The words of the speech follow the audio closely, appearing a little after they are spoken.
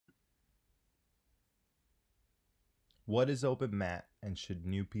What is open mat and should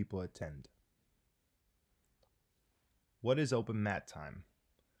new people attend? What is open mat time?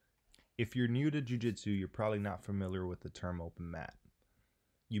 If you're new to Jiu Jitsu, you're probably not familiar with the term open mat.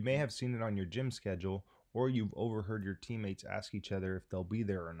 You may have seen it on your gym schedule, or you've overheard your teammates ask each other if they'll be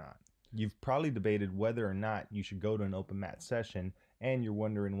there or not. You've probably debated whether or not you should go to an open mat session, and you're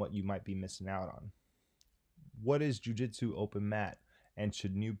wondering what you might be missing out on. What is Jiu Jitsu open mat and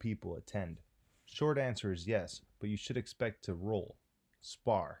should new people attend? Short answer is yes, but you should expect to roll,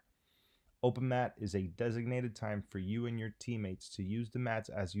 spar. Open mat is a designated time for you and your teammates to use the mats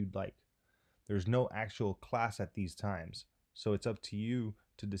as you'd like. There's no actual class at these times, so it's up to you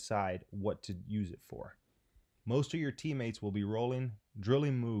to decide what to use it for. Most of your teammates will be rolling,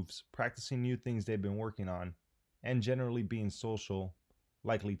 drilling moves, practicing new things they've been working on, and generally being social,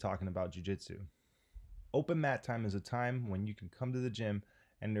 likely talking about jiu-jitsu. Open mat time is a time when you can come to the gym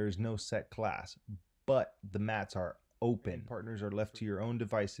and there is no set class, but the mats are open. Partners are left to your own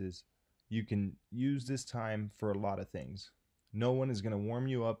devices. You can use this time for a lot of things. No one is going to warm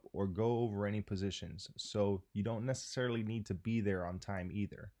you up or go over any positions, so you don't necessarily need to be there on time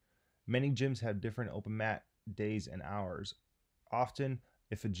either. Many gyms have different open mat days and hours. Often,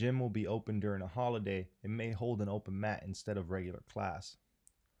 if a gym will be open during a holiday, it may hold an open mat instead of regular class.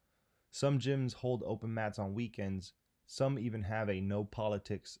 Some gyms hold open mats on weekends. Some even have a no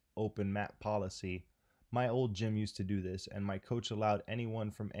politics open mat policy. My old gym used to do this, and my coach allowed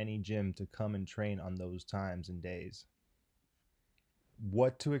anyone from any gym to come and train on those times and days.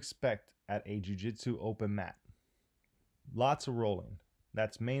 What to expect at a jiu-jitsu open mat? Lots of rolling.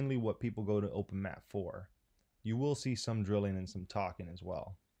 That's mainly what people go to open mat for. You will see some drilling and some talking as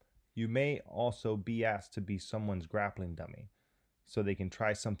well. You may also be asked to be someone's grappling dummy, so they can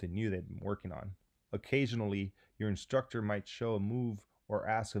try something new they've been working on. Occasionally, your instructor might show a move or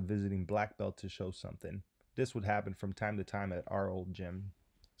ask a visiting black belt to show something. This would happen from time to time at our old gym.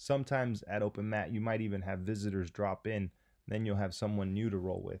 Sometimes at open mat, you might even have visitors drop in, then you'll have someone new to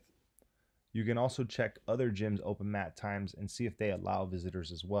roll with. You can also check other gyms' open mat times and see if they allow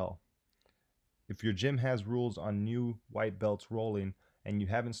visitors as well. If your gym has rules on new white belts rolling and you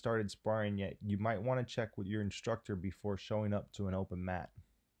haven't started sparring yet, you might want to check with your instructor before showing up to an open mat.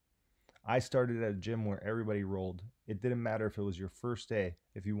 I started at a gym where everybody rolled. It didn't matter if it was your first day.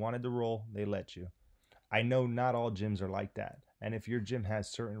 If you wanted to roll, they let you. I know not all gyms are like that, and if your gym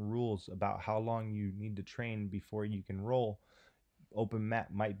has certain rules about how long you need to train before you can roll, open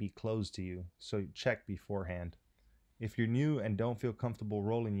mat might be closed to you, so check beforehand. If you're new and don't feel comfortable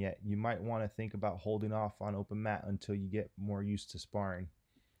rolling yet, you might want to think about holding off on open mat until you get more used to sparring.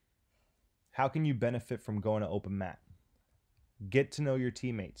 How can you benefit from going to open mat? Get to know your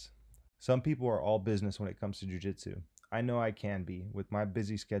teammates. Some people are all business when it comes to jiu-jitsu. I know I can be with my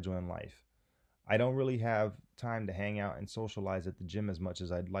busy schedule in life. I don't really have time to hang out and socialize at the gym as much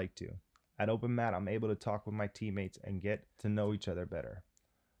as I'd like to. At open mat, I'm able to talk with my teammates and get to know each other better.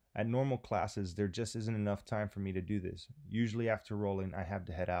 At normal classes, there just isn't enough time for me to do this. Usually after rolling, I have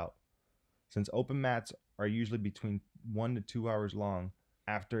to head out. Since open mats are usually between 1 to 2 hours long,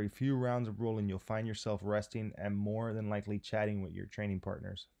 after a few rounds of rolling, you'll find yourself resting and more than likely chatting with your training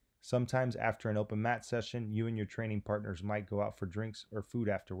partners. Sometimes after an open mat session, you and your training partners might go out for drinks or food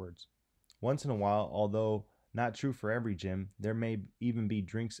afterwards. Once in a while, although not true for every gym, there may even be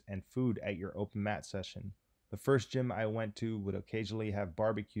drinks and food at your open mat session. The first gym I went to would occasionally have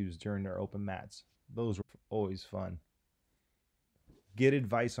barbecues during their open mats. Those were always fun. Get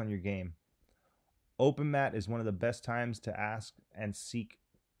advice on your game. Open mat is one of the best times to ask and seek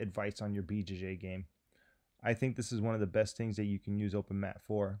advice on your BJJ game. I think this is one of the best things that you can use open mat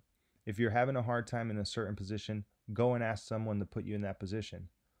for. If you're having a hard time in a certain position, go and ask someone to put you in that position.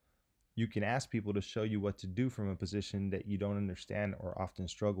 You can ask people to show you what to do from a position that you don't understand or often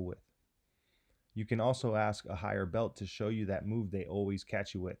struggle with. You can also ask a higher belt to show you that move they always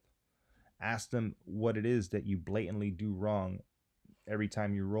catch you with. Ask them what it is that you blatantly do wrong every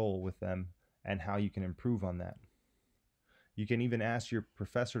time you roll with them and how you can improve on that. You can even ask your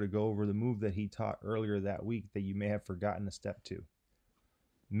professor to go over the move that he taught earlier that week that you may have forgotten a step to.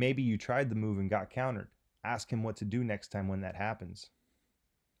 Maybe you tried the move and got countered. Ask him what to do next time when that happens.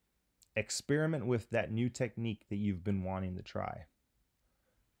 Experiment with that new technique that you've been wanting to try.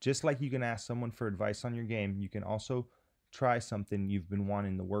 Just like you can ask someone for advice on your game, you can also try something you've been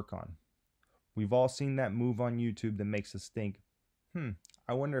wanting to work on. We've all seen that move on YouTube that makes us think,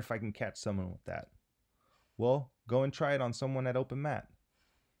 I wonder if I can catch someone with that. Well, go and try it on someone at open mat.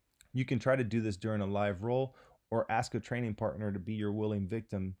 You can try to do this during a live roll or ask a training partner to be your willing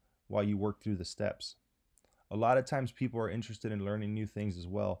victim while you work through the steps. A lot of times people are interested in learning new things as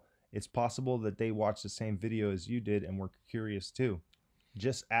well, It's possible that they watched the same video as you did and were curious too.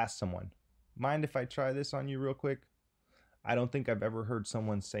 Just ask someone, mind if I try this on you real quick? I don't think I've ever heard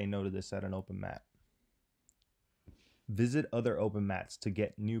someone say no to this at an open mat. Visit other open mats to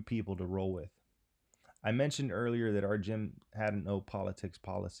get new people to roll with. I mentioned earlier that our gym had a no politics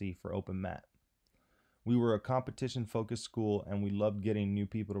policy for open mat. We were a competition-focused school and we loved getting new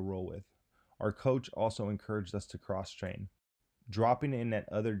people to roll with. Our coach also encouraged us to cross-train. Dropping in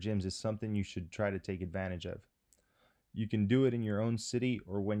at other gyms is something you should try to take advantage of. You can do it in your own city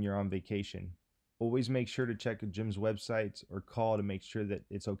or when you're on vacation. Always make sure to check a gym's websites or call to make sure that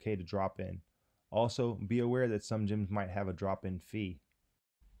it's okay to drop in. Also, be aware that some gyms might have a drop-in fee.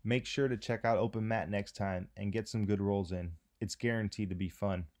 Make sure to check out Open Mat next time and get some good rolls in. It's guaranteed to be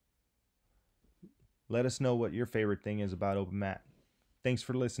fun. Let us know what your favorite thing is about Open Mat. Thanks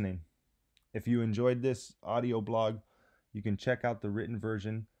for listening. If you enjoyed this audio blog, you can check out the written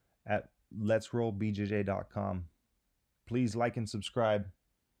version at letsrollbjj.com. Please like and subscribe.